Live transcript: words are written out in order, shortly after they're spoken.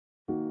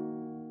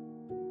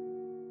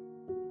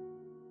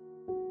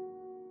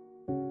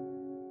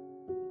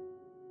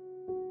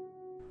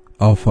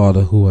Our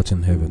Father who art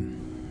in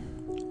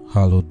heaven,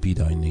 hallowed be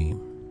thy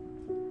name.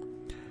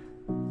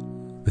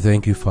 We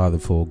thank you, Father,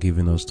 for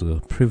giving us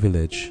the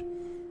privilege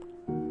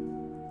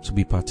to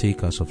be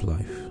partakers of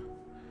life.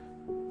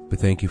 We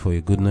thank you for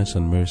your goodness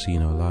and mercy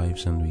in our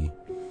lives, and we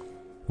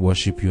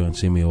worship you and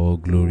say, may all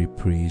glory,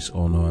 praise,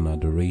 honor, and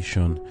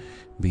adoration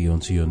be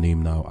unto your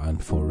name now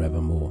and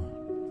forevermore.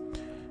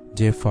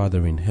 Dear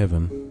Father in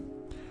heaven,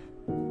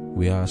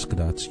 we ask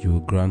that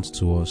you grant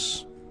to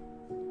us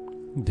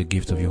the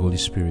gift of your Holy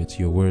Spirit.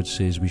 Your word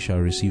says we shall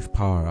receive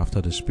power after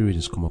the Spirit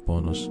is come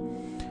upon us,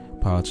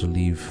 power to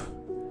live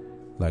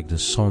like the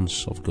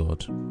sons of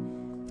God.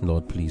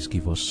 Lord, please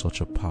give us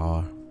such a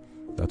power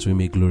that we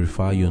may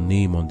glorify your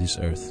name on this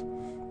earth.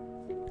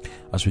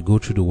 As we go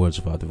through the words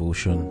of our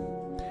devotion,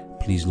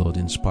 please, Lord,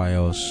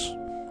 inspire us,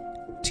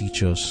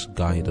 teach us,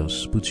 guide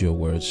us. Put your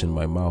words in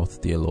my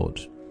mouth, dear Lord,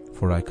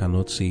 for I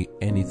cannot say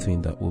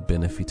anything that will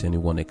benefit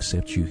anyone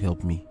except you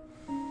help me.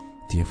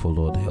 Therefore,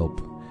 Lord,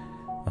 help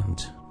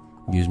and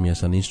use me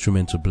as an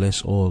instrument to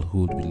bless all who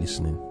would be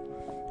listening.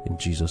 In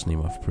Jesus'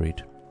 name I've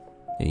prayed.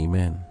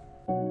 Amen.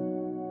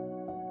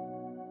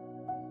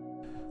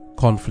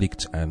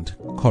 Conflict and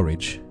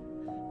Courage,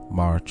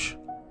 March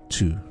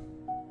 2.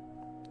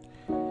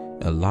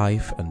 A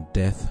life and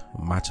death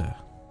matter.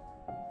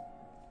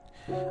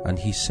 And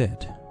he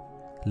said,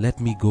 let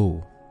me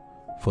go,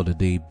 for the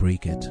day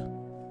breaketh.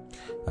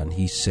 And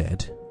he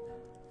said,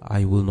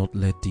 I will not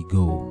let thee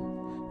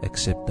go,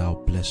 except thou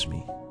bless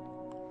me.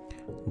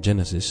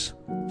 Genesis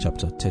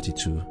chapter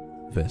 32,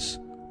 verse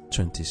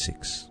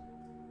 26.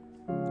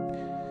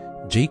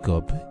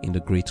 Jacob, in the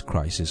great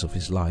crisis of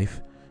his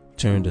life,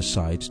 turned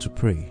aside to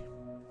pray.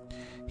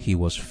 He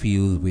was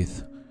filled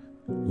with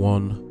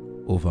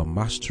one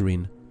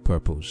overmastering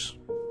purpose: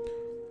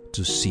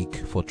 to seek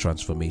for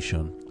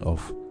transformation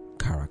of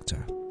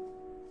character.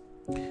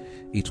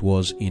 It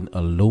was in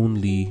a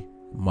lonely,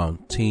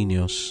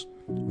 mountainous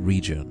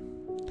region,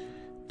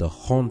 the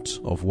haunt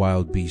of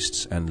wild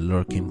beasts and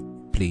lurking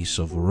place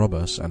of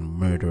robbers and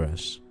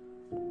murderers.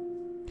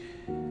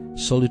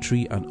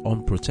 Solitary and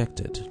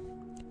unprotected,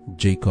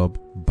 Jacob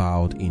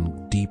bowed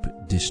in deep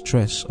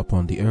distress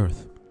upon the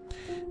earth.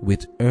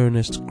 With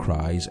earnest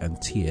cries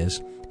and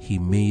tears, he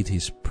made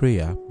his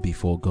prayer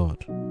before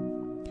God.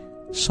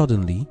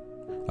 Suddenly,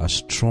 a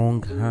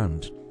strong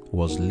hand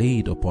was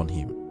laid upon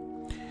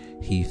him.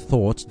 He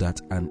thought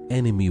that an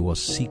enemy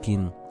was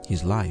seeking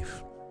his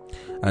life,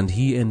 and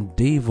he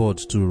endeavored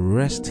to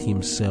wrest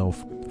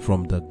himself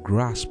from the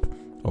grasp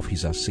of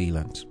his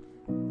assailant.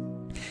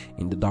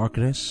 In the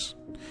darkness,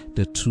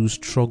 the two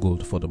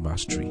struggled for the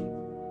mastery.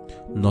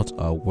 Not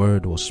a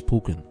word was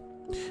spoken,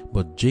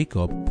 but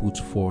Jacob put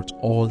forth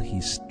all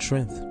his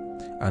strength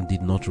and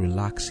did not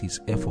relax his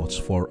efforts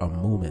for a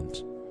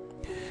moment.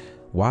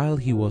 While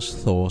he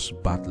was thus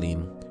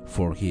battling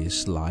for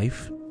his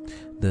life,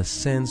 the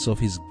sense of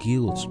his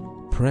guilt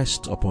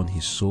pressed upon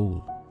his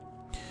soul.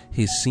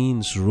 His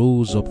sins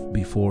rose up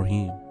before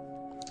him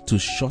to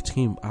shut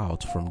him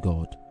out from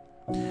God.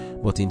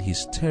 But in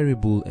his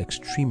terrible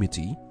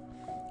extremity,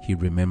 he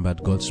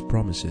remembered God's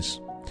promises,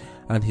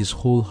 and his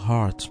whole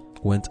heart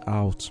went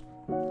out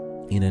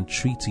in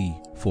entreaty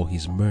for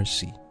his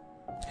mercy.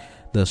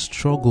 The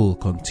struggle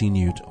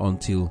continued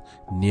until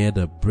near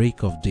the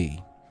break of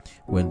day,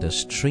 when the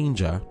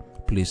stranger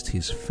placed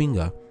his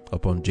finger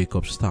upon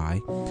Jacob's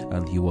thigh,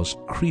 and he was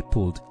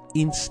crippled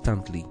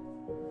instantly.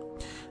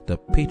 The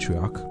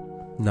patriarch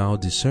now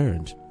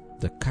discerned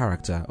the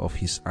character of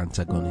his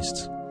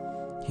antagonist.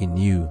 He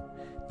knew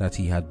that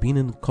he had been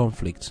in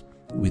conflict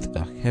with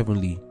a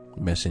heavenly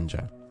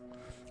messenger,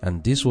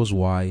 and this was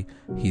why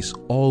his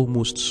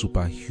almost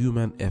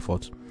superhuman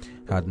effort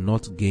had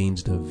not gained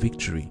the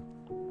victory.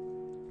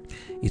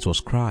 It was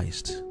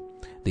Christ,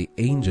 the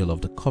angel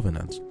of the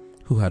covenant,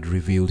 who had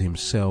revealed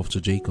himself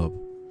to Jacob.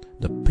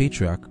 The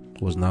patriarch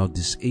was now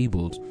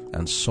disabled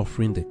and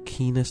suffering the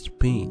keenest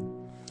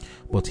pain,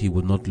 but he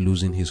would not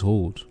loosen his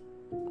hold.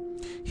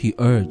 He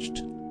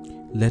urged,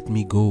 let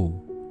me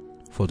go,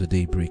 for the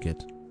day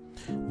breaketh.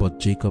 But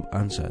Jacob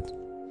answered,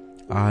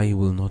 I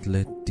will not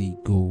let thee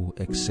go,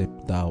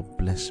 except thou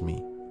bless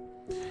me.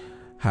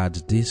 Had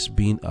this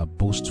been a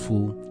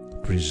boastful,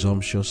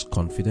 presumptuous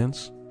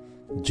confidence,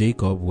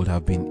 Jacob would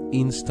have been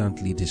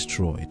instantly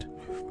destroyed.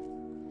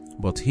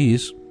 But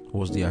his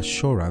was the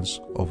assurance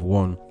of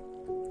one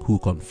who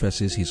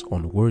confesses his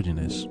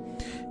unworthiness,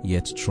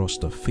 yet trusts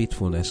the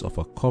faithfulness of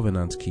a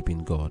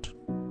covenant-keeping God.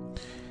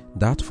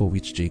 That for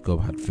which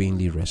Jacob had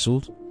vainly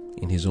wrestled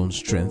in his own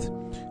strength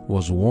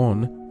was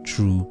one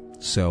true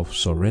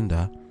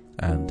self-surrender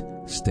and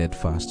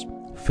steadfast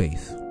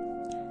faith.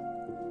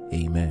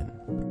 Amen.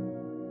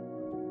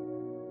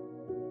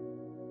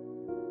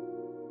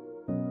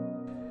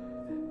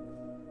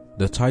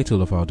 The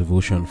title of our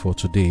devotion for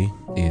today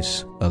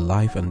is A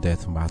Life and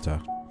Death Matter.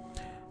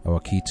 Our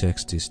key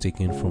text is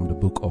taken from the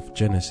book of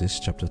Genesis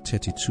chapter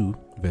 32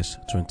 verse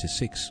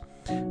 26,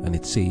 and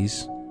it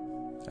says,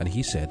 And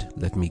he said,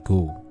 let me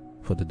go,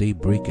 for the day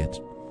breaketh.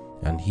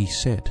 And he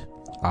said,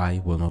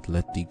 I will not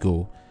let thee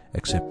go,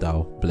 except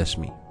thou bless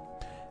me.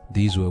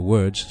 These were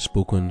words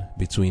spoken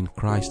between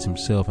Christ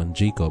himself and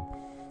Jacob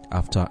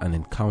after an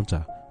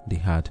encounter they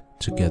had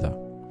together.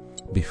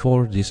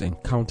 Before this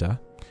encounter,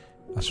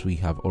 as we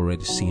have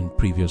already seen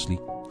previously,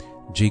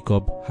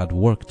 Jacob had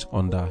worked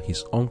under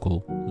his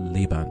uncle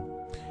Laban,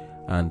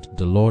 and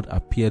the Lord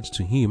appeared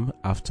to him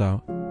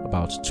after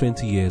about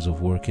 20 years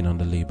of working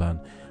under Laban,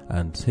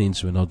 and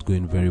things were not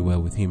going very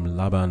well with him.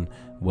 Laban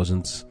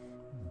wasn't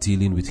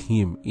dealing with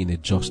him in a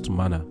just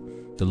manner.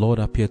 The Lord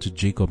appeared to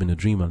Jacob in a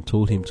dream and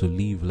told him to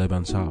leave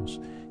Laban's house.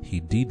 He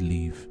did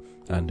leave,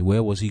 and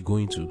where was he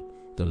going to?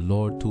 The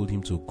Lord told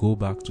him to go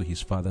back to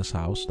his father's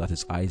house, that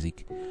is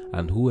Isaac.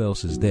 And who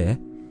else is there?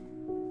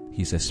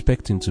 He's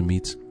expecting to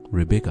meet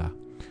Rebekah.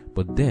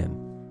 But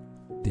then,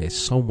 there's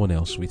someone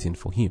else waiting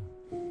for him,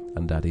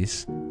 and that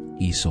is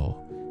Esau,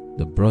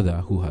 the brother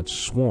who had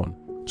sworn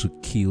to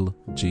kill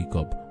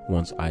Jacob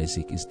once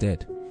Isaac is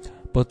dead.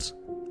 But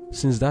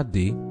since that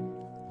day,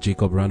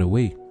 Jacob ran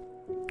away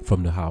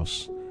from the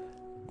house.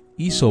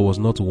 Esau was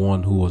not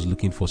one who was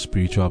looking for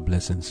spiritual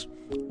blessings.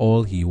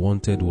 All he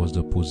wanted was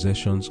the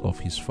possessions of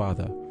his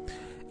father.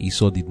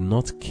 Esau did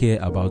not care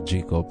about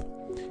Jacob.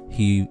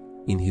 He,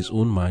 in his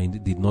own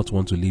mind, did not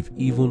want to leave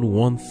even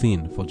one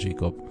thing for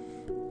Jacob.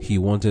 He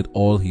wanted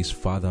all his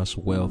father's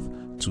wealth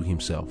to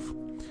himself,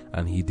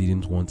 and he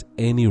didn't want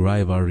any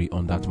rivalry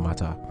on that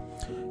matter.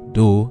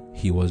 Though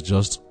he was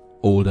just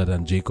older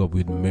than Jacob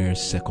with mere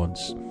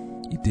seconds,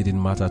 it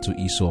didn't matter to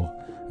Esau.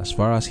 As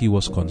far as he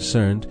was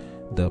concerned,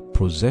 the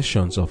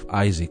possessions of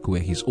Isaac were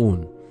his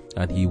own,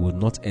 and he would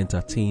not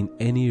entertain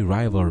any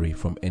rivalry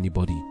from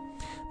anybody.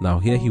 Now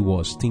here he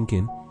was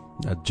thinking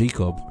that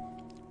Jacob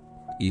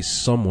is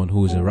someone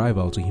who is a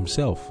rival to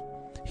himself,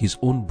 his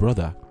own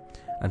brother,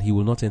 and he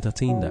will not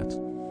entertain that.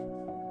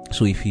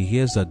 So if he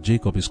hears that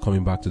Jacob is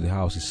coming back to the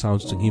house, it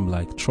sounds to him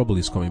like trouble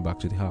is coming back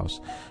to the house.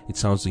 It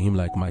sounds to him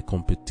like my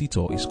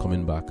competitor is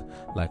coming back,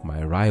 like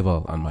my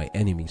rival and my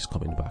enemy is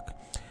coming back.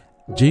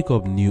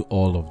 Jacob knew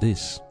all of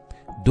this.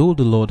 Though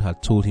the Lord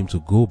had told him to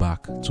go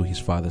back to his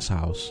father's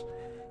house,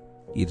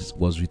 it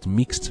was with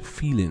mixed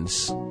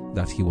feelings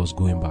that he was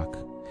going back.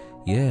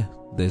 Yeah,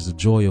 there's the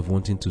joy of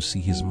wanting to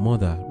see his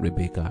mother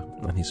Rebekah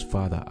and his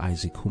father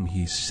Isaac, whom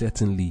he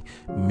certainly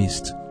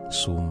missed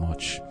so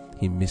much.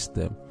 He missed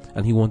them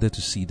and he wanted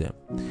to see them.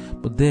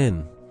 But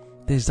then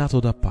there's that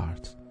other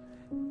part.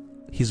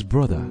 His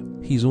brother,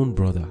 his own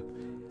brother,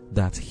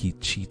 that he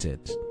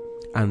cheated.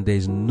 And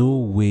there's no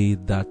way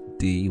that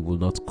day will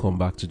not come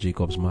back to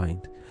Jacob's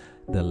mind.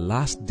 The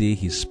last day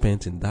he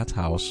spent in that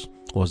house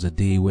was the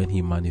day when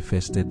he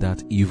manifested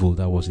that evil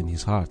that was in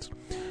his heart.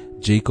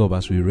 Jacob,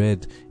 as we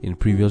read in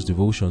previous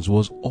devotions,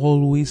 was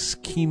always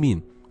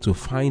scheming to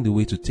find a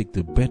way to take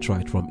the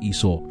birthright from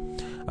Esau.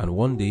 And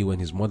one day when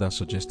his mother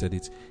suggested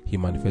it, he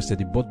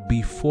manifested it. But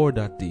before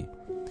that day,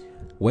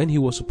 when he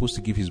was supposed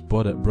to give his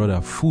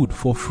brother food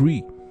for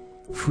free,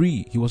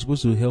 he was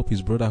supposed to help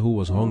his brother who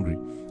was hungry.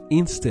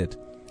 Instead,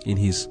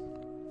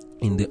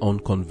 in the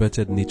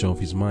unconverted nature of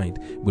his mind,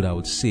 which I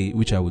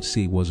would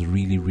say was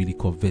really, really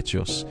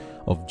covetous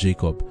of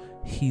Jacob,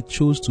 he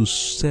chose to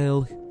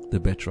sell the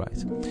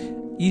birthright.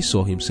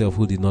 Esau himself,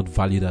 who did not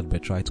value that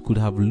birthright, could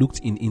have looked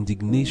in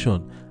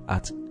indignation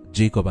at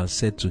Jacob and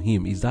said to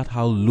him, "Is that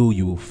how low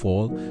you will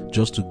fall,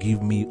 just to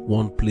give me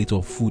one plate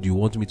of food? You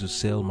want me to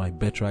sell my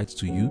birthright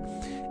to you?"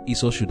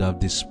 Esau should have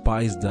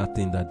despised that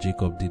thing that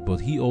Jacob did, but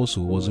he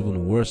also was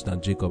even worse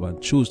than Jacob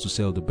and chose to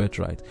sell the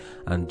birthright.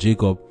 And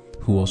Jacob,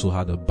 who also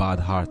had a bad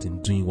heart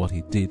in doing what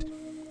he did,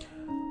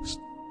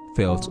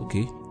 felt,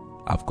 okay,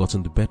 I've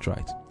gotten the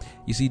birthright.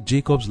 You see,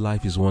 Jacob's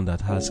life is one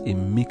that has a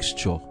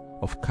mixture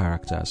of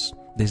characters.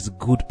 There's the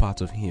good part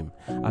of him,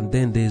 and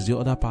then there's the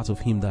other part of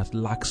him that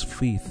lacks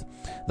faith,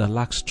 that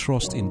lacks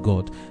trust in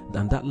God.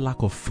 And that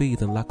lack of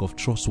faith and lack of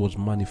trust was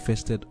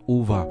manifested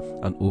over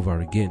and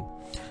over again.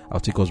 I'll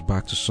take us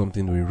back to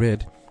something we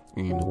read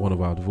in one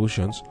of our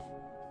devotions.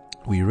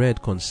 We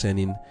read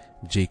concerning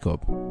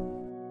Jacob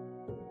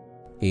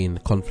in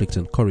Conflict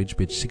and Courage,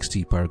 page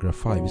 60, paragraph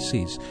 5. It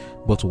says,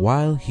 "But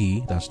while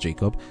he," that's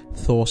Jacob,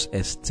 "thus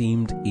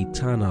esteemed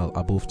eternal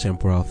above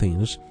temporal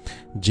things,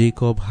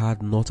 Jacob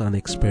had not an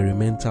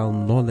experimental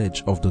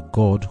knowledge of the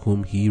God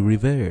whom he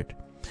revered.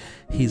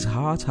 His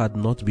heart had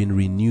not been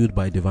renewed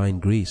by divine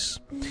grace.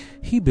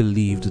 He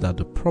believed that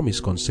the promise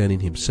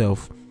concerning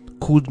himself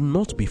could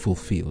not be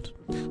fulfilled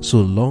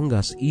so long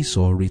as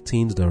Esau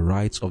retained the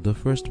rights of the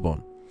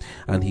firstborn,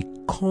 and he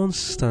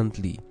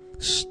constantly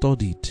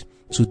studied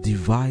to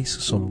devise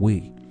some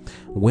way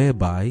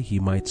whereby he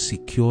might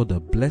secure the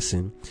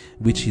blessing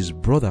which his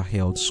brother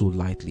held so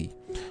lightly,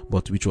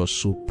 but which was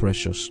so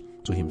precious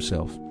to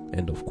himself."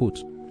 End of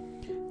quote.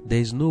 There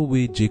is no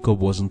way Jacob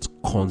wasn't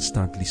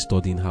constantly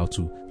studying how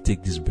to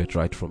take this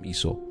birthright from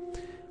Esau.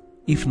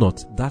 If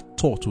not, that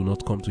thought will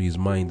not come to his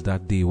mind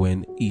that day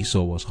when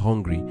Esau was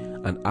hungry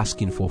and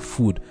asking for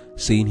food,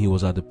 saying he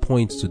was at the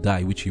point to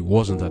die, which he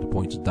wasn't at the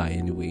point to die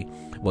anyway.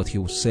 But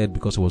he said,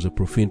 because he was a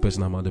profane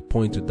person, "I'm at the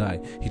point to die."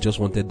 He just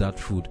wanted that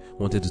food,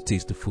 wanted to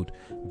taste the food.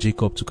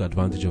 Jacob took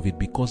advantage of it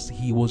because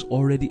he was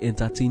already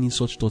entertaining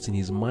such thoughts in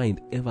his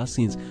mind ever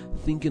since,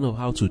 thinking of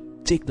how to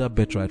take that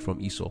birthright from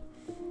Esau.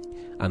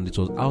 And it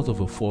was out of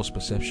a false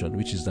perception,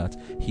 which is that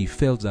he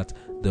felt that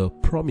the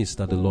promise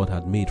that the Lord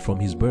had made from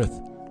his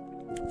birth,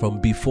 from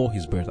before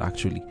his birth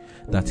actually,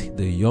 that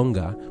the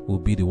younger will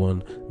be the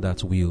one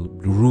that will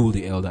rule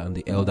the elder and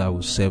the elder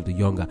will serve the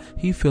younger.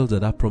 He felt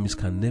that that promise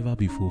can never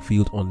be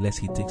fulfilled unless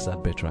he takes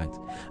that birthright.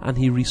 And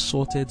he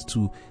resorted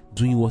to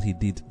doing what he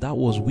did. That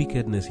was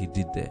wickedness he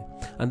did there.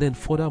 And then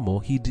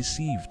furthermore, he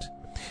deceived.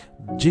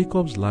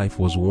 Jacob's life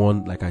was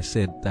one, like I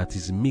said, that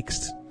is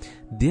mixed.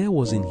 There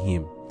was in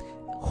him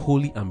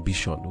holy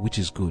ambition, which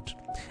is good,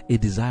 a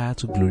desire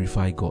to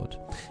glorify God,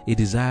 a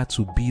desire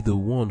to be the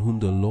one whom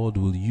the Lord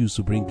will use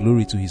to bring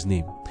glory to his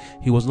name.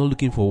 He was not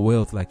looking for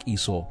wealth like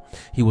Esau.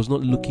 He was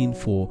not looking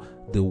for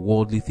the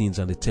worldly things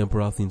and the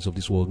temporal things of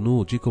this world.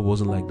 No, Jacob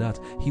wasn't like that.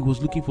 He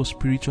was looking for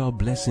spiritual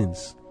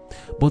blessings.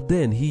 But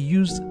then he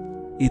used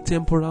a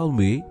temporal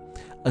way,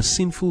 a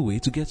sinful way,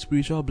 to get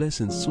spiritual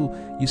blessings. So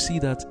you see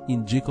that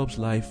in Jacob's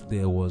life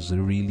there was a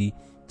really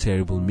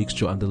terrible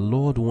mixture, and the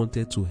Lord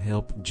wanted to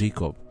help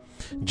Jacob.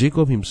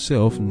 Jacob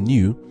himself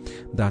knew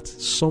that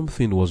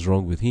something was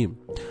wrong with him,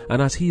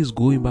 and as he is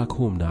going back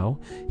home now,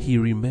 he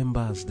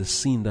remembers the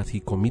sin that he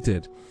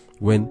committed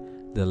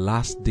when the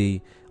last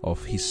day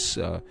of his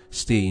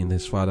stay in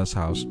his father's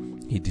house,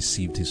 he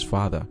deceived his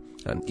father,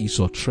 and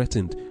Esau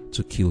threatened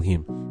to kill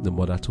him. The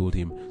mother told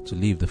him to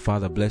leave. The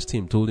father blessed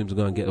him, told him to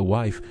go and get a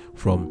wife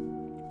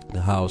from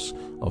the house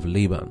of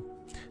Laban.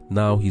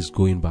 Now he's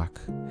going back,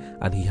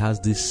 and he has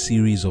this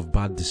series of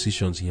bad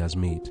decisions he has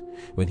made.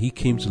 When he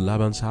came to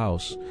Laban's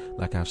house,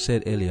 like I've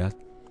said earlier,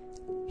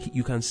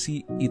 you can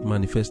see it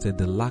manifested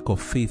the lack of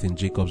faith in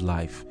Jacob's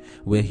life,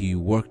 where he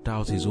worked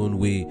out his own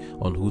way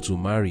on who to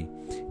marry.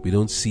 We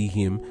don't see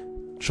him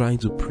trying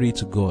to pray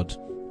to God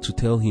to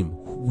tell him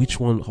which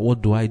one,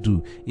 what do I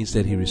do?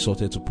 Instead, he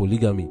resorted to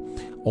polygamy.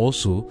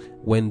 Also,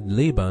 when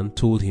Laban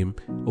told him,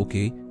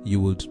 okay,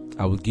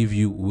 I will give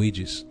you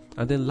wages.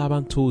 And then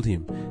Laban told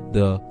him,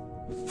 the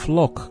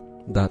flock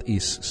that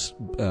is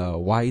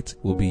white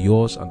will be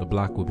yours and the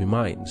black will be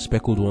mine.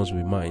 Speckled ones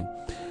will be mine.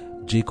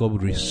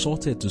 Jacob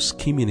resorted to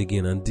scheming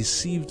again and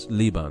deceived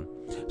Laban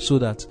so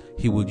that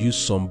he would use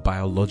some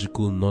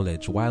biological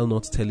knowledge while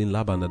not telling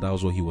Laban that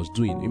was what he was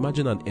doing.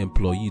 Imagine an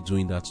employee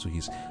doing that to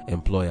his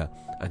employer,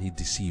 and he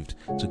deceived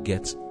to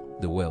get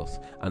the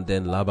wealth. And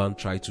then Laban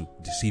tried to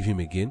deceive him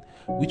again,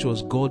 which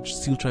was God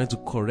still trying to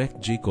correct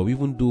Jacob.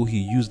 Even though he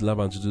used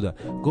Laban to do that,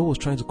 God was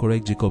trying to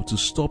correct Jacob to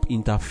stop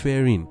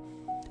interfering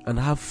and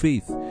have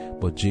faith.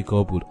 But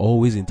Jacob would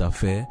always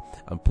interfere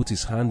and put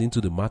his hand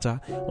into the matter,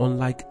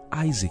 unlike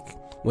Isaac.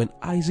 When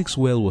Isaac's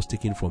well was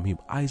taken from him,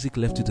 Isaac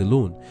left it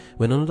alone.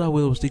 When another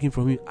well was taken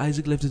from him,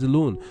 Isaac left it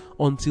alone.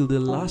 Until the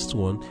last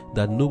one,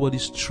 that nobody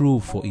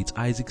strove for it,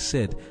 Isaac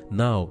said,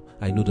 now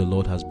I know the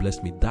Lord has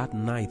blessed me. That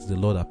night the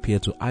Lord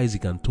appeared to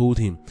Isaac and told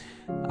him,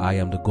 I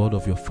am the God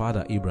of your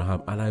father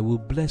Abraham, and I will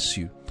bless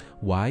you.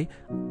 Why?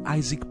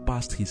 Isaac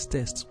passed his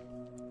test.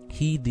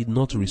 He did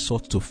not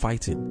resort to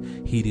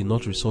fighting. He did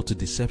not resort to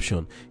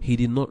deception. He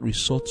did not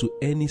resort to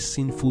any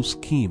sinful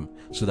scheme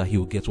so that he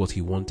would get what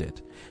he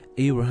wanted.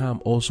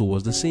 Abraham also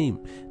was the same.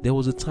 There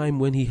was a time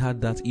when he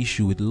had that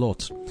issue with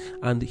Lot,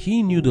 and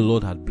he knew the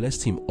Lord had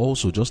blessed him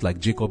also, just like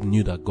Jacob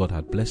knew that God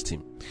had blessed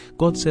him.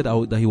 God said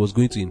that he was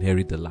going to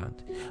inherit the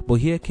land. But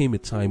here came a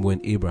time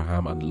when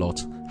Abraham and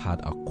Lot had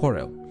a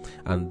quarrel,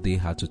 and they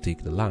had to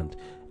take the land.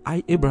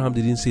 Abraham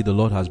didn't say, the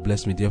Lord has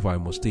blessed me, therefore I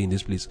must stay in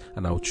this place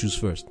and I'll choose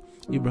first.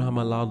 Abraham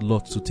allowed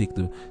Lot to take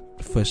the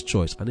first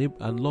choice,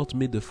 and Lot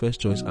made the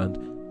first choice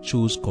and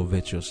chose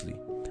covetously,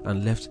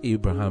 and left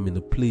Abraham in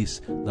a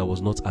place that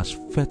was not as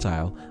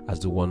fertile as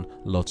the one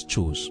Lot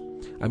chose.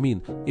 I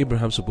mean,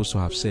 Abraham's supposed to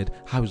have said,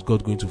 how is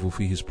God going to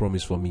fulfill his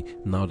promise for me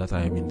now that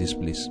I am in this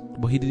place?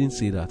 But he didn't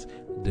say that.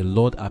 The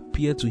Lord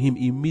appeared to him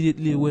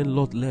immediately when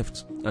Lot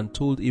left and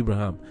told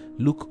Abraham,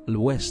 look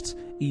west,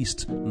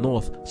 east,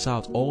 north,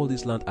 south, all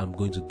this land, I'm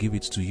going to give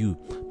it to you,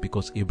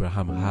 because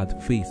Abraham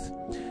had faith.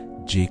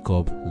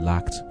 Jacob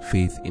lacked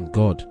faith in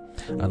God,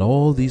 and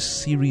all this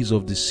series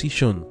of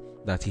decisions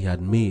that he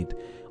had made,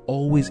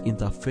 always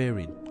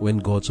interfering when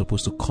God's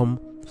supposed to come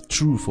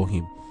through for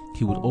him,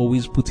 he would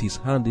always put his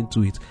hand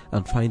into it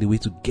and find a way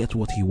to get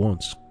what he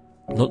wants,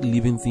 not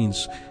leaving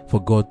things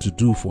for God to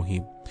do for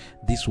him.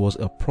 This was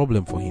a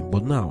problem for him.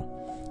 But now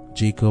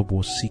Jacob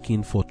was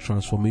seeking for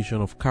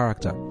transformation of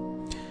character.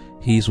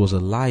 His was a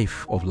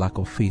life of lack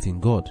of faith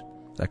in God.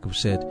 Like I've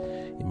said,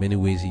 in many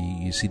ways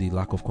you see the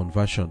lack of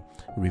conversion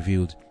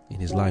revealed in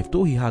his life.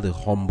 Though he had a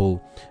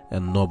humble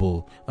and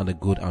noble and a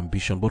good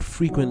ambition, but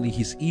frequently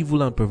his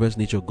evil and perverse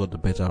nature got the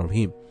better of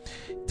him.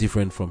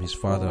 Different from his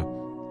father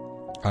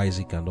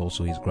Isaac and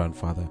also his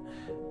grandfather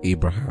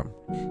Abraham,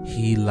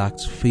 he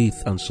lacked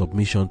faith and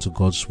submission to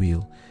God's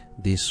will.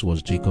 This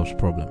was Jacob's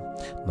problem.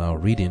 Now,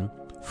 reading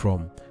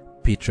from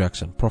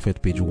Patriarchs and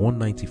Prophet, page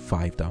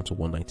 195 down to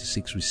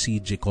 196, we see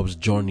Jacob's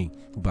journey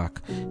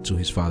back to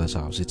his father's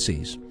house. It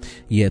says,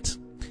 yet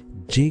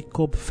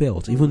Jacob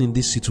felt, even in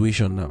this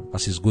situation now,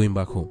 as he's going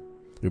back home,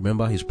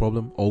 remember his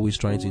problem, always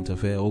trying to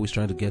interfere, always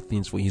trying to get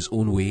things for his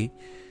own way.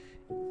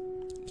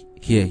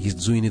 Here he's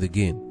doing it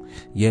again.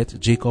 Yet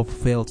Jacob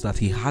felt that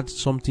he had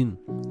something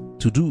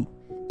to do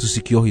to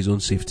secure his own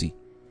safety.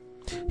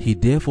 He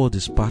therefore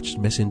dispatched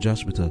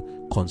messengers with a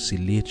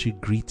conciliatory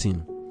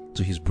greeting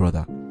to his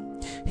brother.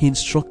 He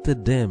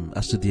instructed them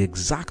as to the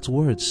exact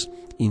words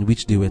in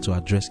which they were to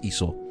address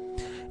Esau.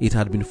 It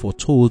had been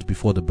foretold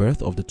before the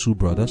birth of the two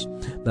brothers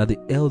that the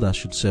elder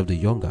should serve the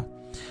younger.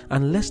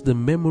 And lest the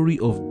memory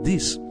of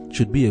this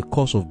should be a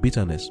cause of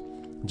bitterness,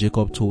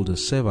 Jacob told the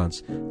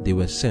servants they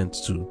were sent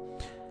to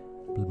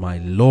my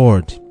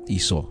lord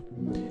Esau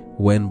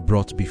when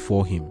brought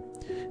before him.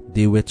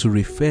 They were to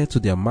refer to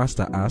their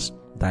master as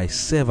thy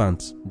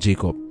servant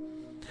Jacob,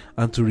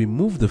 and to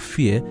remove the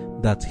fear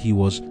that he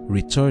was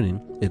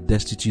returning a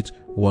destitute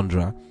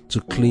wanderer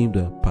to claim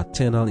the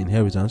paternal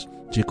inheritance.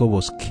 Jacob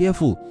was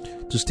careful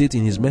to state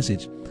in his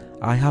message,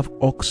 I have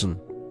oxen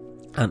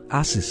and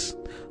asses,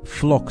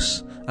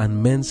 flocks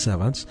and men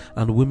servants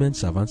and women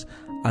servants,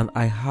 and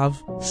I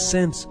have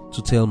sent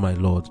to tell my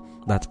Lord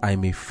that I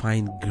may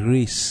find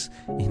grace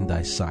in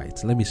thy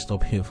sight. Let me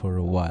stop here for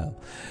a while.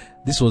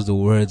 This was the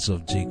words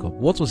of Jacob.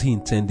 What was he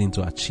intending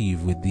to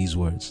achieve with these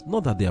words?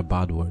 Not that they are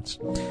bad words,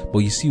 but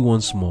you see,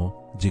 once more,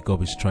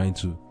 Jacob is trying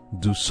to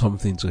do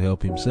something to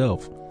help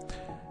himself.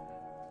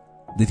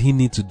 Did he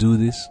need to do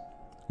this?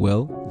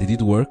 Well, did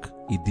it work?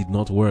 It did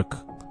not work.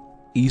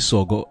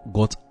 Esau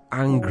got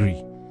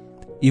angry,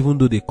 even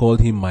though they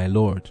called him my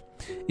lord,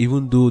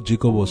 even though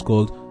Jacob was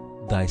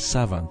called thy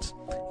servant,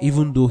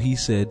 even though he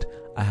said,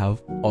 I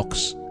have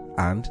ox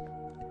and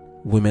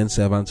women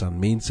servants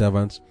and maid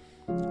servants,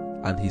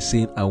 and he's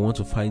saying, I want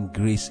to find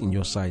grace in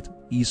your sight.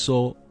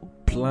 Esau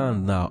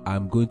planned, now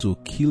I'm going to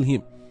kill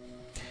him.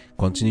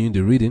 Continuing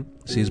the reading,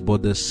 says,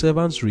 but the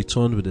servants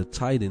returned with the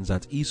tidings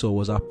that Esau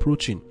was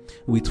approaching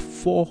with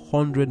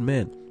 400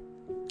 men,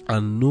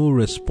 and no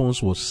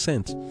response was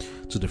sent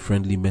to the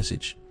friendly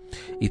message.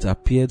 It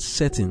appeared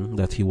certain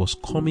that he was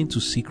coming to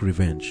seek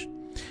revenge.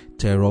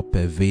 Terror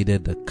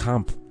pervaded the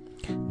camp.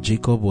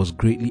 Jacob was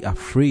greatly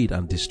afraid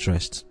and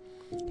distressed.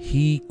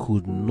 He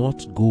could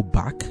not go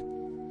back,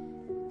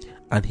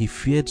 and he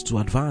feared to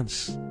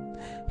advance.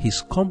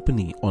 His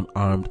company,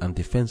 unarmed and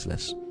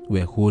defenseless,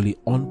 were wholly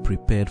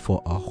unprepared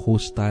for a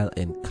hostile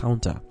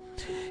encounter.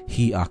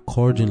 He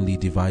accordingly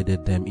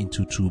divided them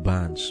into two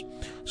bands,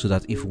 so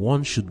that if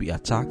one should be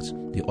attacked,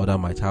 the other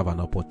might have an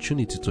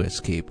opportunity to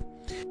escape.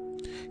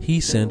 He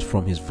sent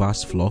from his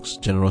vast flocks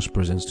generous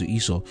presents to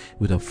Esau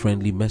with a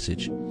friendly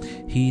message.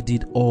 He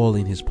did all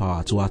in his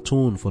power to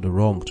atone for the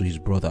wrong to his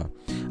brother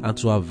and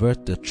to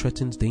avert the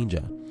threatened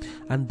danger.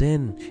 And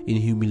then, in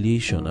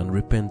humiliation and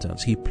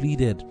repentance, he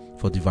pleaded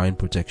for divine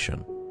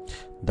protection.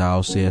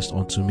 Thou sayest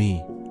unto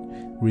me,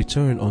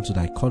 return unto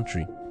thy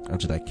country and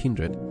to thy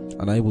kindred,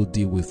 and I will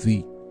deal with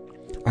thee.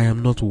 I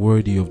am not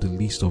worthy of the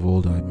least of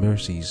all thy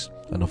mercies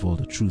and of all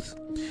the truth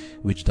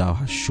which thou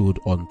hast showed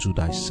unto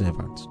thy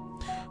servant.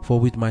 For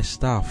with my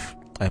staff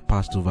I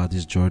passed over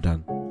this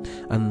Jordan,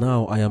 and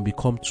now I am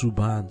become two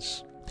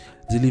bands.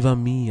 Deliver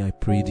me, I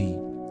pray thee,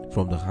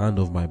 from the hand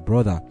of my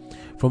brother,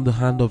 from the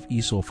hand of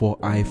Esau, for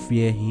I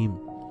fear him,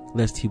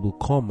 lest he will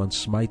come and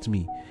smite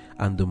me,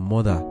 and the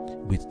mother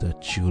with the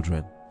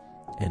children.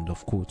 End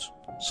of quote.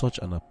 Such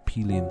an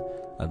appealing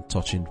and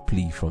touching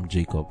plea from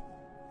Jacob.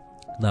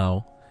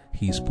 Now,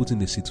 he is put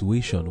in a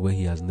situation where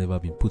he has never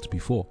been put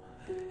before.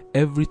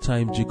 Every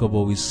time Jacob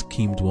always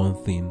schemed one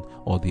thing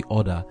or the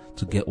other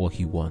to get what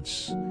he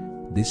wants.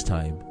 This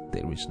time,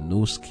 there is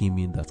no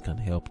scheming that can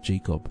help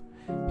Jacob.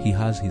 He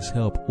has his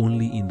help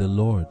only in the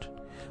Lord.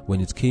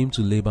 When it came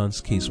to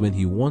Laban's case, when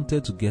he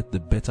wanted to get the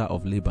better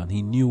of Laban,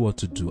 he knew what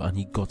to do and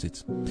he got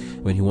it.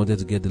 When he wanted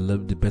to get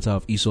the better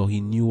of Esau,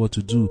 he knew what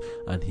to do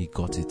and he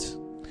got it.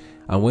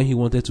 And when he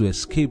wanted to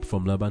escape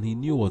from Laban, he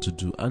knew what to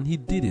do and he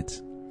did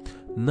it.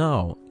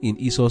 Now, in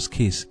Esau's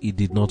case, it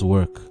did not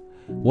work.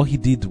 What he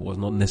did was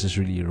not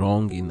necessarily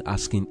wrong in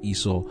asking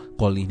Esau,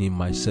 calling him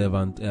my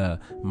servant,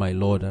 my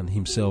lord, and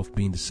himself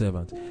being the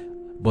servant.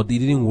 But it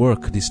didn't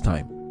work this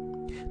time.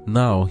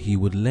 Now he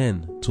would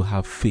learn to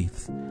have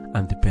faith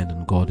and depend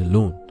on God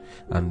alone.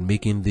 And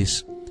making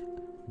this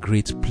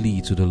great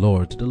plea to the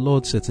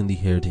Lord certainly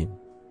heard him.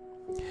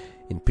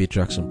 In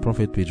Patriarchs and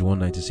Prophet, page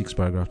 196,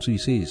 paragraph 2, he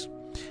says,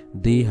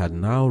 they had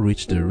now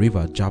reached the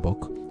river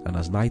Jabbok, and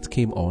as night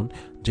came on,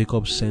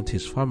 Jacob sent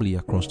his family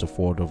across the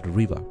ford of the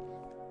river,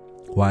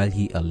 while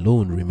he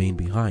alone remained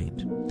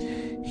behind.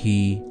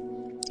 He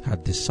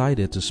had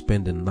decided to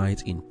spend the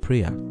night in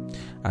prayer,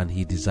 and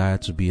he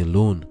desired to be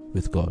alone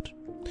with God.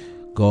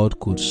 God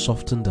could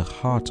soften the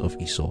heart of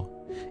Esau.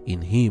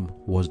 In him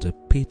was the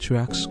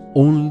patriarch's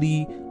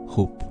only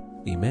hope.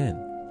 Amen.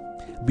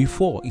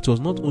 Before, it was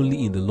not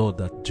only in the Lord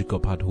that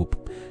Jacob had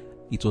hope.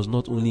 It was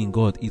not only in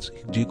God.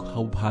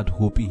 Jacob had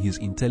hope in his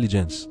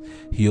intelligence.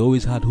 He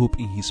always had hope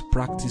in his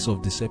practice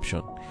of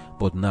deception.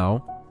 But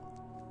now,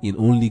 in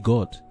only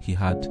God, he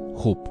had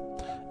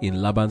hope.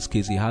 In Laban's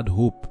case, he had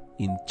hope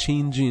in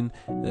changing,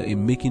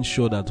 in making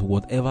sure that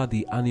whatever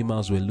the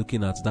animals were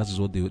looking at, that is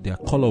what their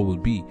color will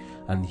be.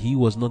 And he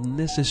was not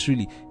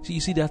necessarily.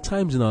 You see, there are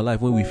times in our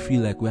life when we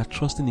feel like we are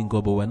trusting in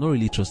God, but we're not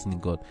really trusting in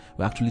God.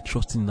 We're actually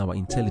trusting in our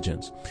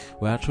intelligence.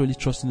 We're actually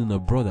trusting in a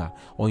brother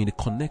or in the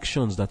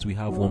connections that we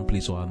have one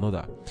place or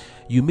another.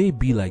 You may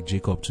be like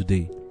Jacob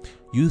today.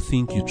 You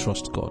think you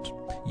trust God.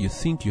 You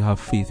think you have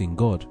faith in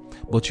God,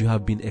 but you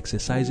have been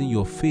exercising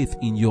your faith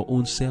in your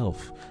own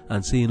self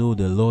and saying, oh,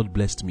 the Lord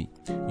blessed me.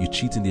 You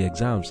cheat in the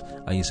exams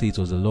and you say it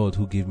was the Lord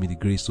who gave me the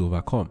grace to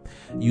overcome.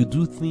 You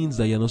do things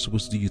that you're not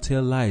supposed to do. You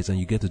tell lies and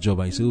you get a job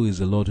and you say, oh, it's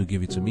the Lord who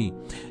gave it to me.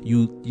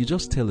 You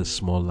just tell a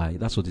small lie.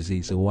 That's what they say.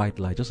 It's a white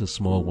lie, just a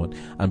small one.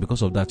 And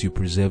because of that, you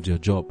preserved your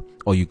job,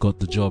 or you got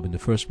the job in the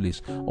first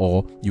place,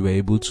 or you were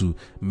able to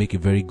make a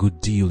very good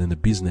deal in the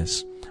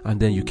business. And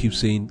then you keep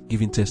saying,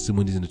 giving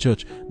testimonies in the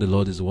church, the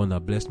Lord is the one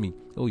that blessed me.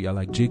 Oh, you're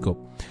like Jacob.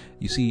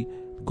 You see,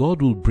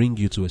 God will bring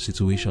you to a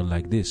situation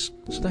like this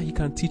so that he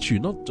can teach you,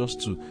 not just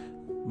to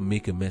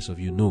make a mess of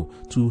you, no,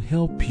 to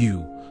help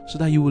you so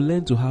that you will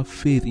learn to have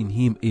faith in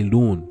him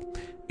alone.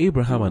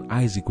 Abraham and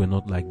Isaac were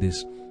not like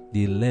this.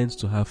 They learned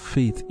to have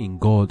faith in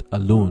God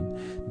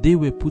alone. They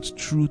were put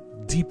through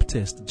deep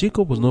test.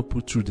 Jacob was not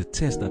put through the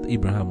test that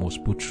Abraham was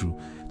put through,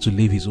 to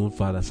leave his own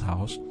father's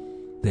house,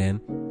 then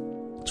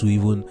to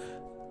even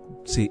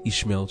say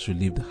Ishmael should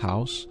leave the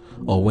house,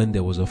 or when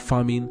there was a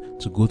famine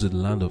to go to the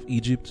land of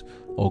Egypt,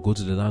 or go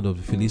to the land of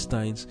the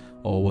Philistines,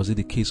 or was it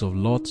the case of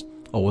Lot,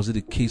 or was it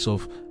the case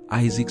of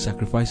Isaac,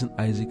 sacrificing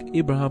Isaac?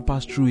 Abraham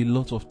passed through a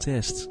lot of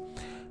tests.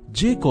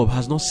 Jacob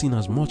has not seen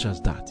as much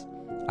as that,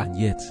 and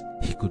yet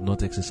he could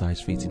not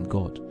exercise faith in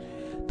God.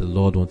 The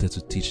Lord wanted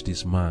to teach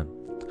this man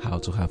how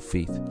to have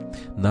faith.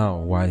 Now,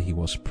 while he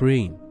was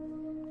praying,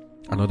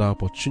 another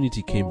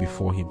opportunity came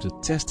before him to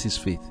test his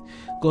faith.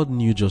 God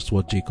knew just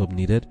what Jacob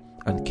needed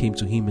and came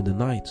to him in the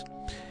night.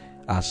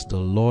 As the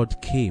Lord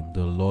came,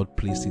 the Lord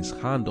placed his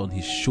hand on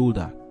his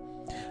shoulder.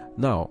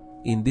 Now,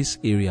 in this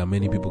area,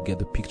 many people get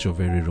the picture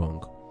very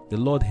wrong. The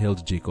Lord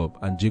held Jacob,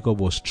 and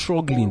Jacob was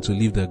struggling to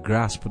leave the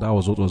grasp. That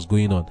was what was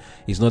going on.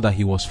 It's not that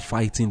he was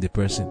fighting the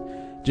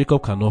person.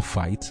 Jacob cannot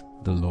fight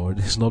the Lord.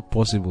 It's not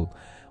possible.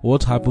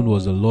 What happened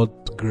was the Lord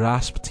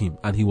grasped him,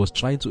 and he was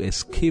trying to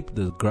escape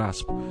the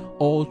grasp.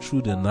 All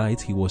through the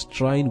night, he was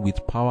trying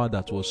with power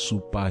that was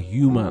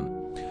superhuman.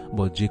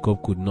 But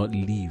Jacob could not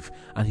leave,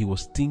 and he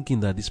was thinking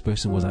that this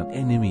person was an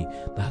enemy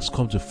that has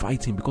come to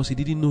fight him, because he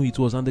didn't know it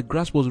was, and the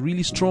grasp was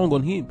really strong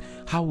on him.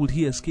 How would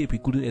he escape? He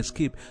couldn't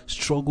escape.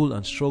 Struggle,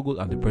 and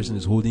the person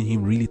is holding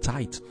him really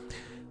tight.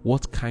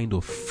 What kind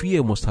of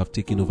fear must have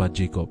taken over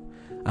Jacob?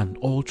 And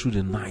all through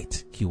the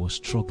night, he was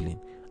struggling,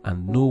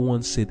 and no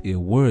one said a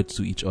word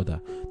to each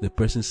other. The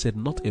person said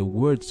not a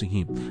word to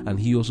him, and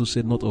he also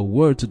said not a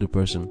word to the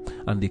person,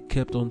 and he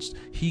kept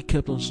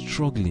on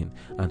struggling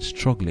and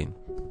struggling.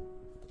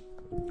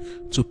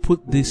 To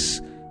put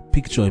this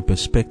picture in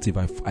perspective,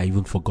 I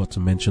even forgot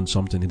to mention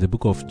something. In the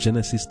book of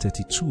Genesis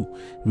 32,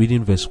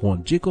 reading verse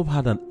 1, Jacob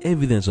had an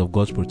evidence of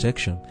God's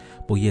protection,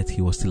 but yet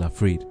he was still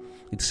afraid.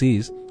 It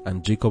says,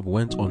 and Jacob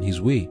went on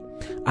his way,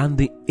 and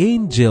the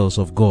angels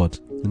of God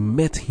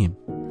met him.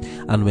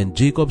 And when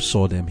Jacob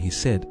saw them, he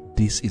said,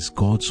 this is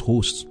God's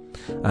host.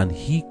 And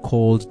he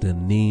called the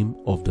name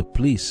of the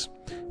place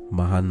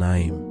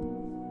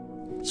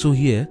Mahanaim. So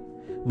here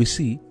we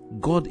see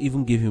God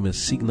even gave him a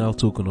signal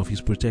token of his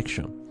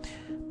protection.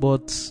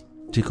 But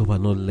Jacob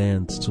had not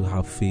learned to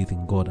have faith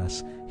in God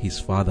as his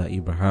father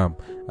Abraham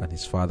and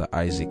his father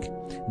Isaac.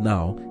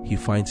 Now he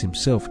finds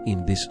himself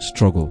in this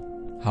struggle.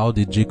 How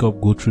did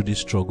Jacob go through this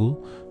struggle?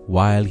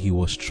 While he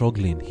was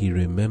struggling, he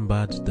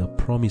remembered the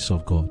promise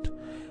of God.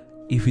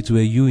 If it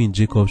were you in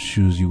Jacob's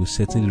shoes, you would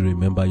certainly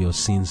remember your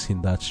sins in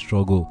that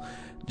struggle.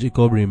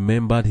 Jacob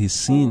remembered his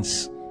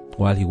sins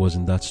while he was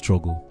in that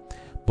struggle.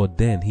 But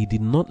then he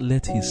did not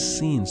let his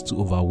sins to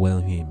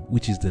overwhelm him,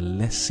 which is the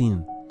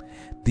lesson.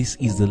 This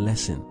is the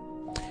lesson.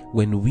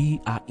 When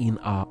we are in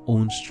our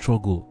own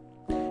struggle,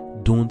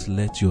 don't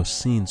let your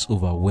sins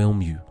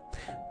overwhelm you.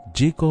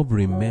 Jacob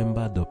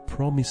remembered the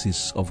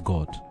promises of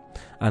God,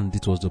 and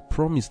it was the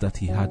promise that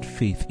he had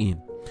faith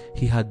in.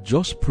 He had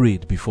just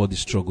prayed before the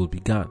struggle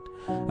began,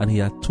 and he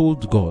had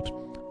told God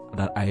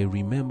that I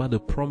remember the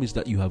promise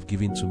that you have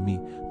given to me.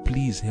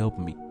 Please help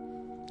me.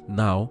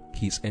 Now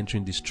he is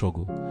entering this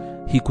struggle.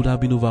 He could have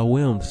been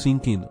overwhelmed,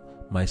 thinking,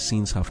 my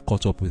sins have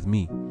caught up with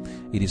me.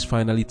 It is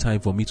finally time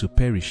for me to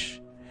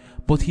perish.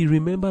 But he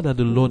remembered that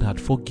the Lord had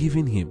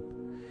forgiven him.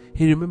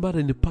 He remembered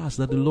in the past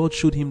that the Lord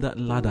showed him that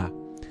ladder,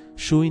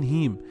 showing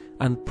him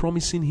and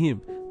promising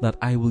him that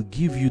I will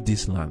give you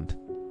this land.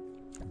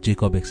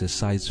 Jacob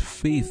exercised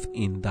faith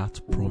in that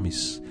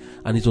promise,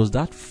 and it was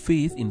that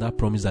faith in that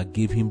promise that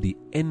gave him the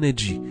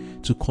energy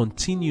to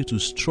continue to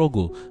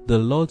struggle. The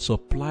Lord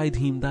supplied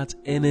him that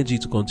energy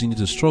to continue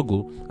to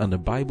struggle, and the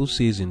Bible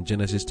says in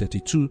Genesis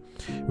 32,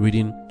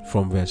 reading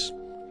from verse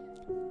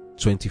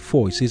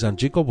 24, it says, and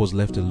Jacob was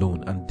left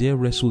alone, and there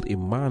wrestled a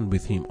man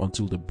with him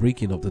until the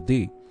breaking of the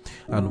day.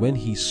 And when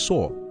he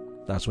saw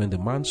that's when the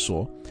man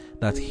saw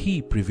that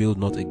he prevailed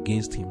not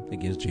against him,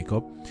 against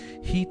Jacob,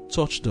 he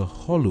touched the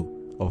hollow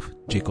of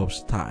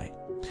Jacob's thigh.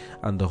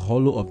 And the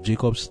hollow of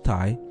Jacob's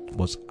thigh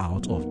was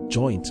out of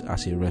joint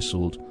as he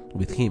wrestled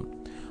with him.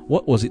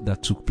 What was it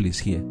that took place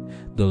here?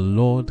 The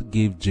Lord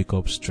gave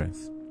Jacob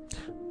strength.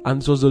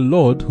 And it was the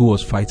Lord who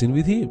was fighting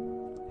with him.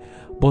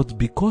 But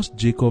because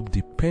Jacob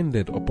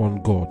depended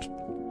upon God,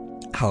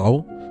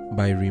 how?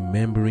 By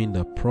remembering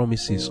the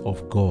promises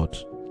of God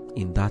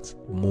in that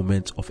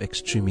moment of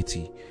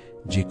extremity,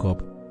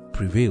 Jacob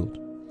prevailed.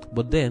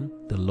 But then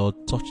the Lord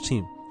touched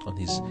him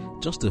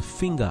on just a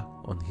finger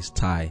on his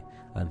thigh,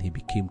 and he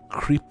became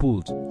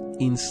crippled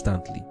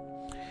instantly.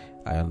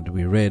 And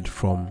we read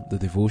from the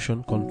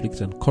devotion,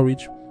 Conflict and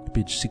Courage,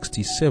 page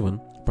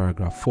 67,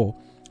 paragraph 4.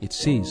 It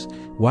says,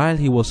 while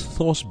he was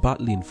thus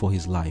battling for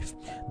his life,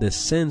 the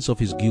sense of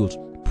his guilt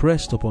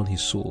pressed upon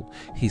his soul.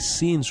 His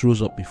sins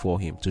rose up before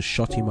him to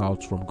shut him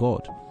out from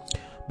God.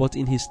 But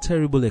in his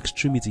terrible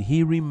extremity,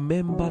 he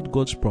remembered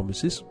God's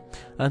promises,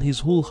 and his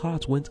whole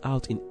heart went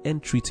out in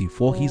entreaty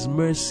for his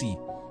mercy.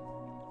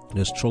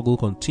 The struggle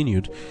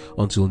continued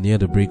until near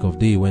the break of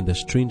day, when the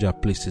stranger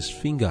placed his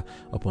finger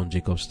upon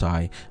Jacob's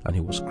thigh, and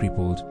he was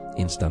crippled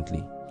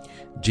instantly.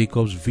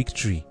 Jacob's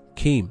victory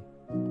came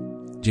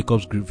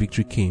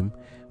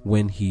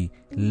when he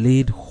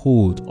laid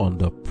hold on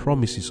the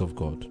promises of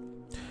God.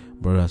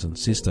 Brothers and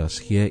sisters,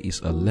 here is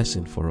a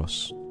lesson for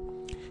us.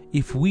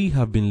 If we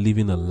have been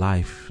living a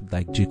life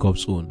like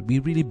Jacob's own, we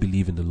really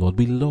believe in the Lord,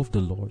 we love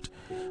the Lord,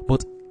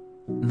 but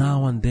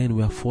now and then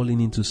we are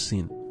falling into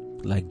sin,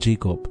 like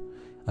Jacob.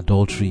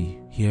 Adultery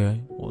here,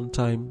 one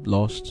time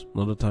lust,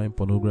 another time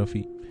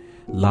pornography,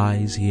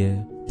 lies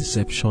here,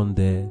 deception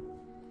there,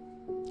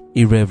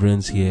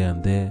 irreverence here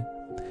and there,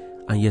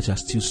 and yet you are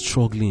still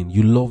struggling.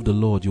 You love the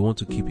Lord, you want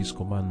to keep his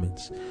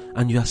commandments,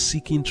 and you are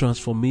seeking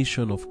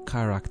transformation of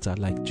character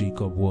like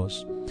Jacob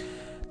was.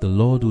 The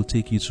Lord will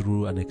take you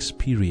through an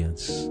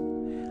experience,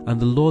 and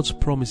the Lord's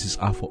promises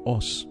are for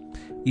us.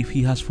 If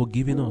he has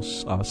forgiven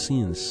us our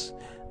sins,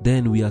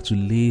 then we are to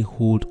lay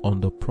hold on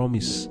the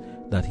promise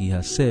that he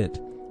has said,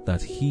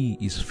 that he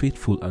is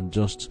faithful and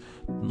just,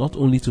 not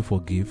only to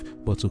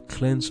forgive, but to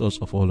cleanse us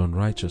of all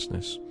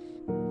unrighteousness.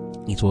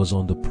 It was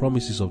on the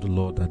promises of the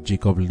Lord that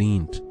Jacob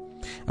leaned,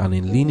 and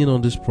in leaning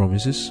on these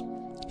promises,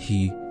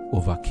 he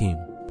overcame.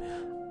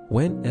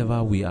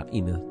 Whenever we are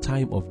in a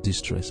time of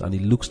distress and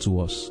it looks to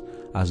us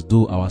as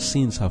though our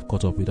sins have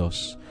caught up with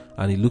us,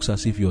 and it looks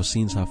as if your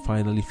sins have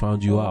finally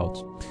found you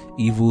out,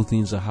 evil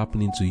things are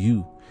happening to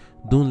you,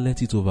 don't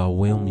let it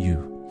overwhelm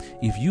you.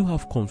 If you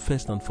have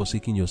confessed and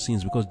forsaken your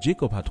sins, because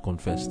Jacob had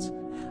confessed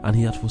and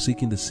he had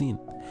forsaken the sin,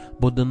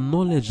 but the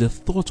knowledge, the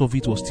thought of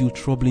it was still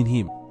troubling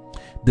him.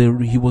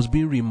 He was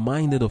being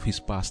reminded of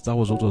his past. That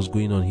was what was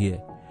going on here.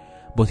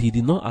 But he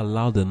did not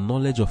allow the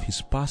knowledge of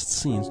his past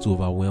sins to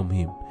overwhelm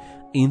him.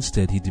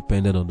 Instead, he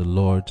depended on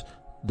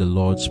the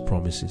Lord's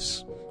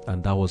promises,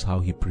 and that was how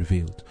he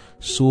prevailed.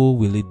 So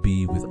will it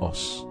be with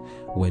us.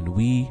 When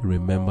we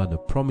remember the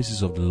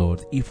promises of the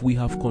Lord, if we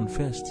have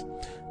confessed,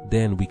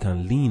 then we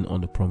can lean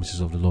on the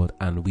promises of the Lord,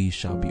 and we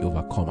shall be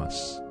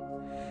overcomers.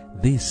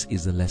 This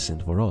is the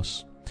lesson for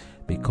us,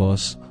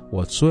 because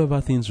whatsoever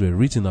things were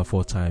written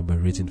aforetime were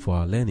written for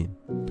our learning,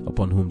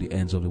 upon whom the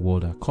ends of the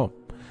world are come,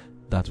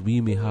 that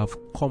we may have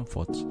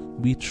comfort,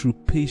 we through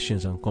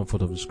patience and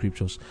comfort of the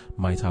scriptures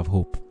might have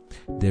hope.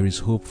 There is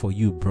hope for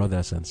you,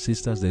 brothers and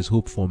sisters. There is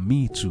hope for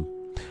me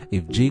too.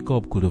 If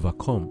Jacob could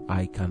overcome,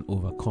 I can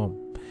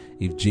overcome.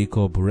 If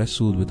Jacob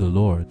wrestled with the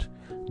Lord,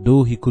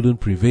 though he couldn't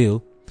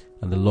prevail,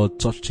 and the Lord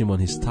touched him on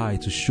his thigh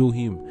to show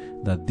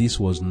him that this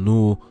was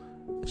no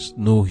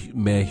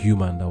mere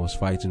human that was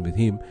fighting with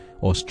him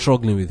or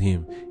struggling with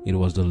him. It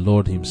was the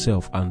Lord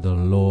himself, and the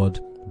Lord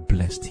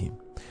blessed him.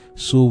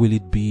 So will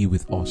it be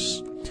with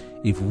us.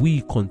 If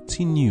we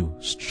continue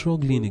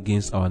struggling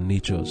against our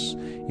natures,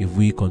 if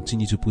we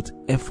continue to put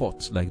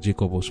effort like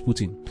Jacob was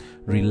putting,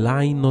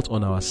 relying not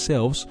on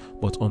ourselves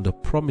but on the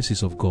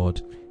promises of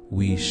God,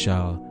 we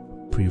shall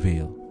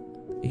prevail.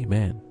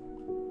 Amen.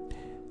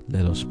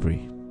 Let us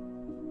pray.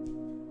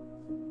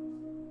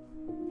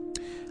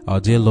 Our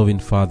dear loving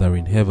Father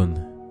in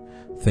heaven,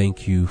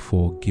 thank you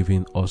for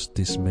giving us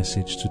this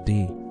message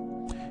today.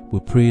 We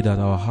pray that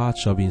our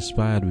hearts shall be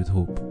inspired with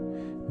hope.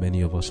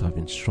 Many of us have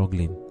been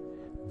struggling.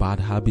 Bad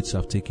habits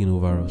have taken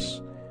over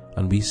us,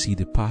 and we see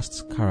the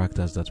past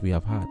characters that we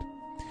have had,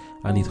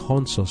 and it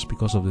haunts us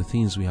because of the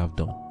things we have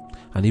done.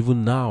 And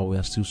even now we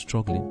are still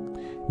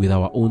struggling with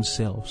our own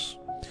selves.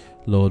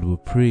 Lord, we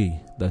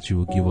pray that you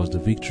will give us the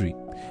victory.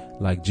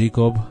 Like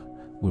Jacob,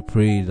 we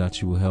pray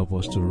that you will help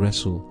us to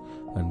wrestle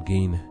and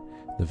gain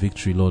the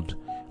victory, Lord,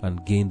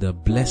 and gain the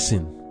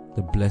blessing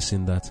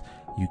that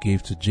you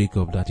gave to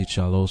Jacob, that it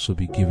shall also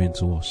be given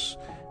to us.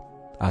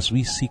 As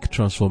we seek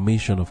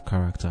transformation of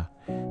character,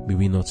 may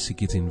we not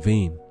seek it in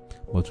vain,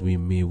 but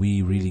may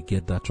we really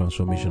get that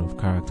transformation of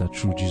character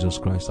through Jesus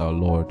Christ our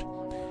Lord.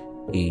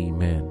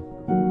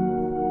 Amen.